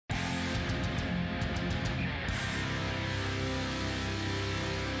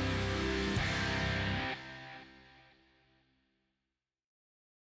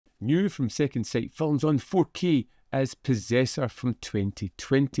New from Second Sight Films on 4K is Possessor from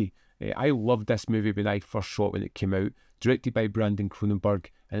 2020. I loved this movie when I first saw it when it came out, directed by Brandon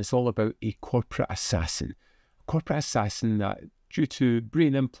Cronenberg, and it's all about a corporate assassin. A corporate assassin that, due to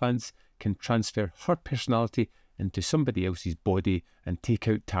brain implants, can transfer her personality into somebody else's body and take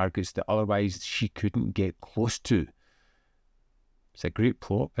out targets that otherwise she couldn't get close to. It's a great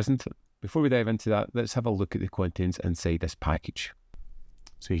plot, isn't it? Before we dive into that, let's have a look at the contents inside this package.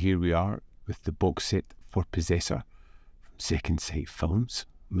 So here we are with the box set for Possessor from Second Sight Films.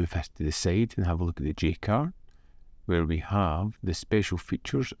 Move this to the side and have a look at the J card, where we have the special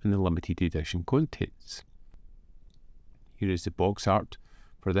features and the limited edition contents. Here is the box art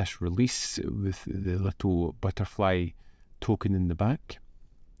for this release with the little butterfly token in the back.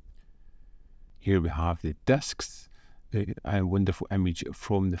 Here we have the discs, a wonderful image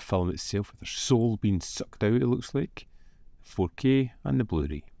from the film itself with their soul being sucked out, it looks like, 4K and the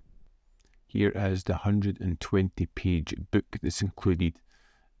Blu-ray. Here is the 120-page book that's included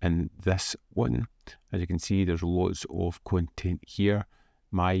in this one. As you can see, there's lots of content here.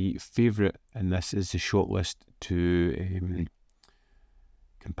 My favourite in this is the shortlist to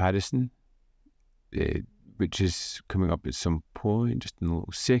comparison, which is coming up at some point. Just in a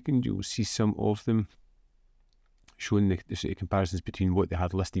little second, you'll see some of them showing the sort of comparisons between what they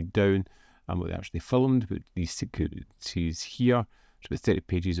had listed down and what they actually filmed, but these sequences here. There's about 30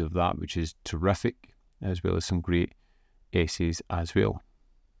 pages of that, which is terrific, as well as some great essays as well.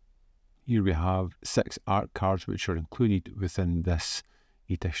 Here we have 6 art cards which are included within this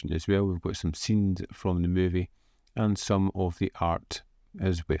edition as well. We've got some scenes from the movie and some of the art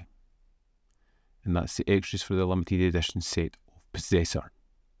as well. And that's the extras for the limited edition set of Possessor.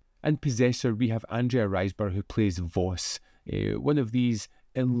 In Possessor, we have Andrea Riseborough, who plays Voss, one of these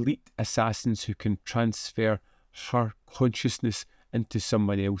elite assassins who can transfer her consciousness into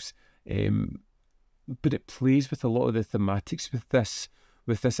someone else. But it plays with a lot of the thematics with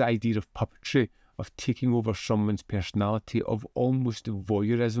this idea of puppetry, of taking over someone's personality, of almost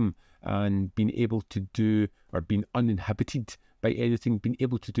voyeurism, and being able to do, or being uninhibited by anything, being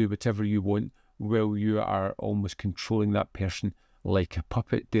able to do whatever you want while you are almost controlling that person like a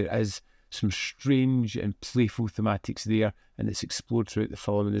puppet. There is some strange and playful thematics there, and it's explored throughout the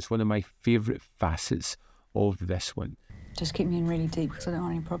film, and it's one of my favourite facets of this one. Just keep me in really deep because I don't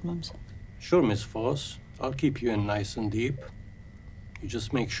want any problems. Sure, Miss Voss. I'll keep you in nice and deep. You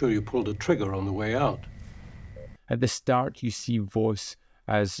just make sure you pull the trigger on the way out. At the start, you see Voss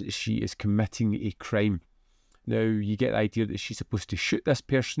as she is committing a crime. Now, you get the idea that she's supposed to shoot this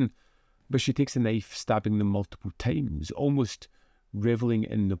person, but she takes a knife, stabbing them multiple times, almost reveling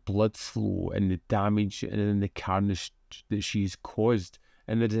in the blood flow and the damage and in the carnage that she's caused.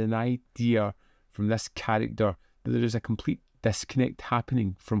 And there's an idea from this character that there is a complete disconnect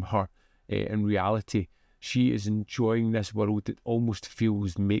happening from her in reality. She is enjoying this world that almost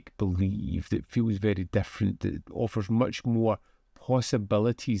feels make-believe, that feels very different, that offers much more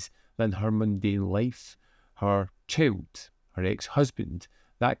possibilities than her mundane life. Her child, her ex-husband,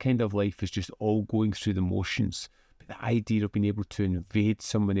 that kind of life is just all going through the motions. But the idea of being able to invade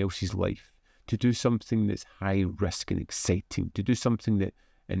someone else's life, to do something that's high risk and exciting, to do something that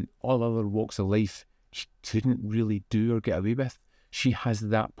in all other walks of life she couldn't really do or get away with, she has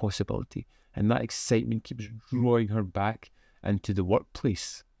that possibility. And that excitement keeps drawing her back into the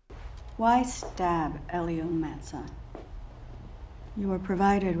workplace. Why stab Elio Matza? You were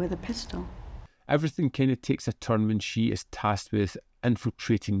provided with a pistol. Everything kind of takes a turn when she is tasked with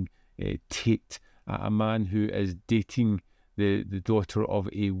infiltrating Tate, a man who is dating the daughter of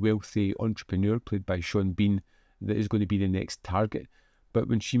a wealthy entrepreneur played by Sean Bean, that is going to be the next target. But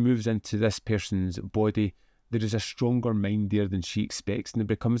when she moves into this person's body, there is a stronger mind there than she expects, and it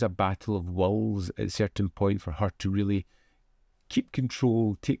becomes a battle of wills at a certain point for her to really keep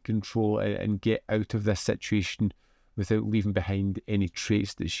control, take control, and get out of this situation without leaving behind any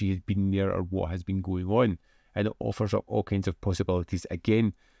trace that she has been there or what has been going on. And it offers up all kinds of possibilities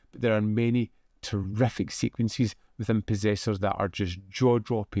again. But there are many terrific sequences within Possessor that are just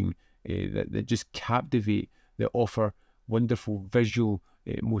jaw-dropping, that just captivate, that offer wonderful visual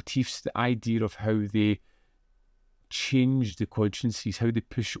motifs, the idea of how they change the consciences, how they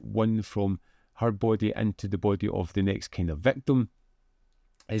push one from her body into the body of the next kind of victim,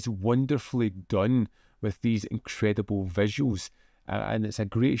 is wonderfully done with these incredible visuals. And it's a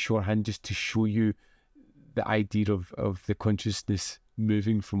great shorthand just to show you the idea of the consciousness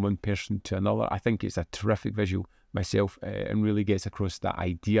moving from one person to another. I think it's a terrific visual myself, and really gets across that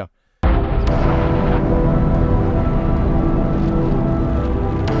idea.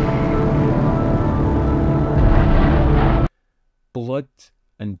 Blood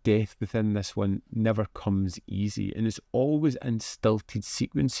and death within this one never comes easy, and it's always in stilted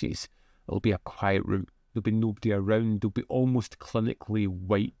sequences. It'll be a quiet room, there'll be nobody around, there'll be almost clinically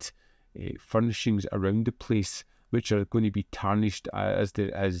white furnishings around the place, which are going to be tarnished as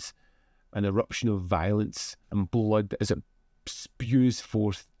there is an eruption of violence and blood as it spews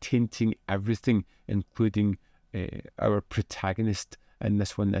forth, tainting everything, including our protagonist in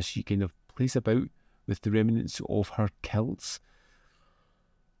this one, as she kind of plays about with the remnants of her kills.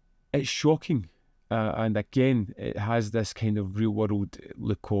 It's shocking, and again, it has this kind of real-world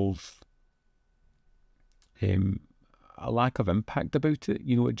look of a lack of impact about it.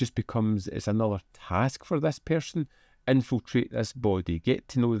 You know, it just becomes, it's another task for this person. Infiltrate this body, get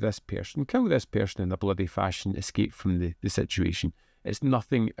to know this person, kill this person in a bloody fashion, escape from the situation. It's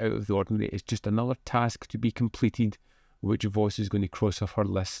nothing out of the ordinary. It's just another task to be completed, which Voss is going to cross off her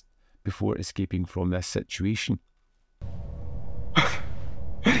list before escaping from this situation.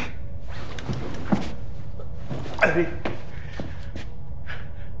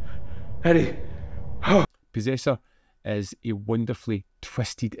 Eddie. Possessor is a wonderfully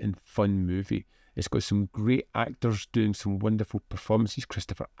twisted and fun movie. It's got some great actors doing some wonderful performances.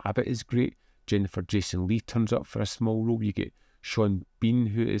 Christopher Abbott is great. Jennifer Jason Leigh turns up for a small role. You get Sean Bean,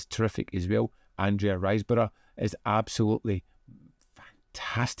 who is terrific as well. Andrea Riseborough is absolutely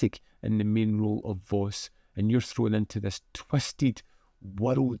fantastic in the main role of Voss. And you're thrown into this twisted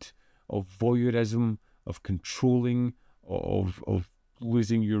world of voyeurism, of controlling, of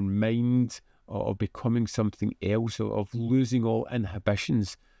losing your mind, of becoming something else, of losing all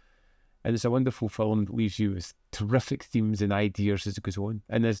inhibitions. And it's a wonderful film that leaves you with terrific themes and ideas as it goes on.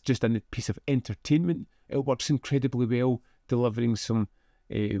 And as just a piece of entertainment, it works incredibly well, delivering some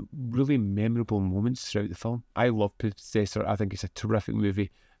really memorable moments throughout the film. I love Possessor. I think it's a terrific movie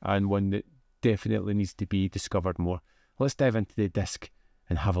and one that definitely needs to be discovered more. Let's dive into the disc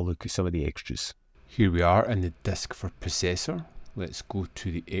and have a look at some of the extras. Here we are in the disc for Possessor. Let's go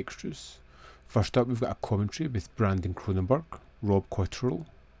to the extras. First up, we've got a commentary with Brandon Cronenberg, Rob Cottrell,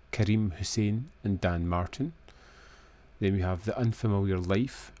 Karim Hussein and Dan Martin. Then we have The Unfamiliar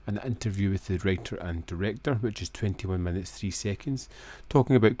Life, an interview with the writer and director, which is 21 minutes 3 seconds,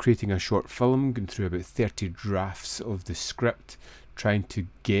 talking about creating a short film, going through about 30 drafts of the script, trying to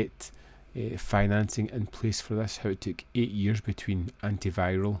get financing in place for this, how it took 8 years between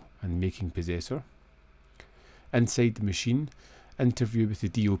Antiviral and making Possessor. Inside the Machine, interview with the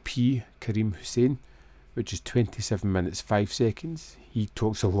DOP, Karim Hussein, which is 27 minutes 5 seconds. He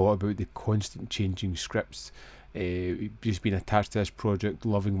talks a lot about the constant changing scripts, just being attached to this project,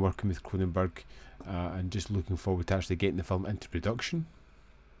 loving working with Cronenberg, and just looking forward to actually getting the film into production.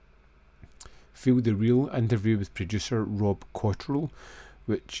 Feel the Real, interview with producer Rob Cottrell,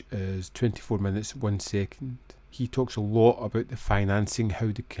 which is 24 minutes 1 second. He talks a lot about the financing, how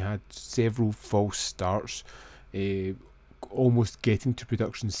they had several false starts, almost getting to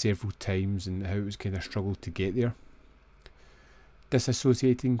production several times, and how it was kind of struggled to get there.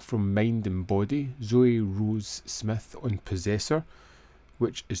 Disassociating from Mind and Body, Zoe Rose Smith on Possessor,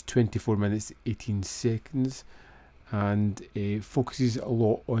 which is 24 minutes 18 seconds, and focuses a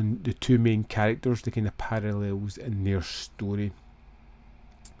lot on the two main characters, the kind of parallels in their story.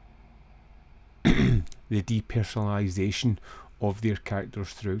 The depersonalisation of their characters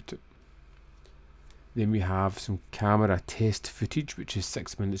throughout it. Then we have some camera test footage, which is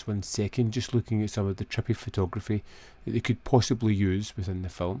 6 minutes 1 second, just looking at some of the trippy photography that they could possibly use within the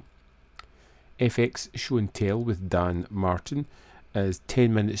film. FX Show and Tell with Dan Martin is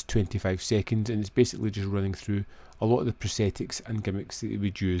 10 minutes 25 seconds, and it's basically just running through a lot of the prosthetics and gimmicks that they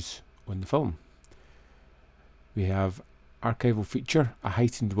would use on the film. We have Archival Feature, A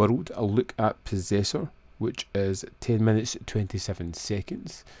Heightened World, a look at Possessor, which is 10 minutes 27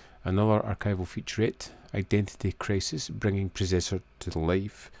 seconds. Another archival featurette, Identity Crisis, bringing Possessor to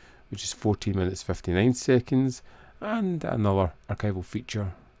life, which is 14 minutes 59 seconds. And another archival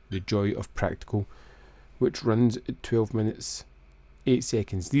feature, The Joy of Practical, which runs at 12 minutes 8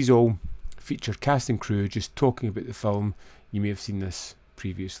 seconds. These all feature cast and crew just talking about the film. You may have seen this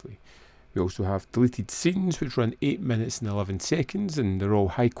previously. We also have deleted scenes, which run 8 minutes and 11 seconds, and they're all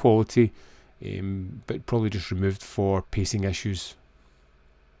high quality, but probably just removed for pacing issues.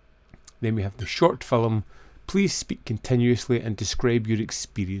 Then we have the short film, Please Speak Continuously and Describe Your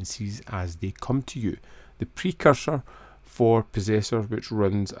Experiences as They Come to You. The precursor for Possessor, which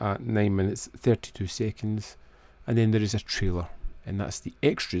runs at 9 minutes 32 seconds. And then there is a trailer, and that's the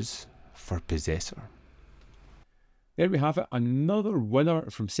extras for Possessor. There we have it, another winner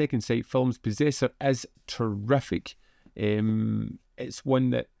from Second Sight Films. Possessor is terrific. It's one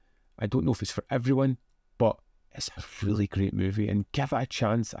that I don't know if it's for everyone, but It's a really great movie, and give it a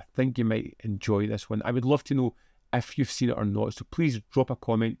chance. I think you might enjoy this one. I would love to know if you've seen it or not, so please drop a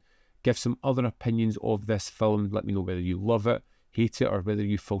comment, give some other opinions of this film. Let me know whether you love it, hate it, or whether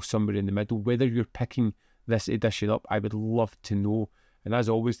you fall somewhere in the middle, whether you're picking this edition up. I would love to know. And as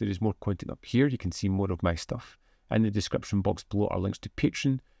always, there is more content up here. You can see more of my stuff. In the description box below are links to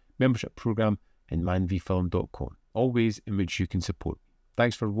Patreon, membership program, and manvfilm.com, all ways in which you can support me.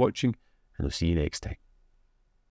 Thanks for watching, and I'll see you next time.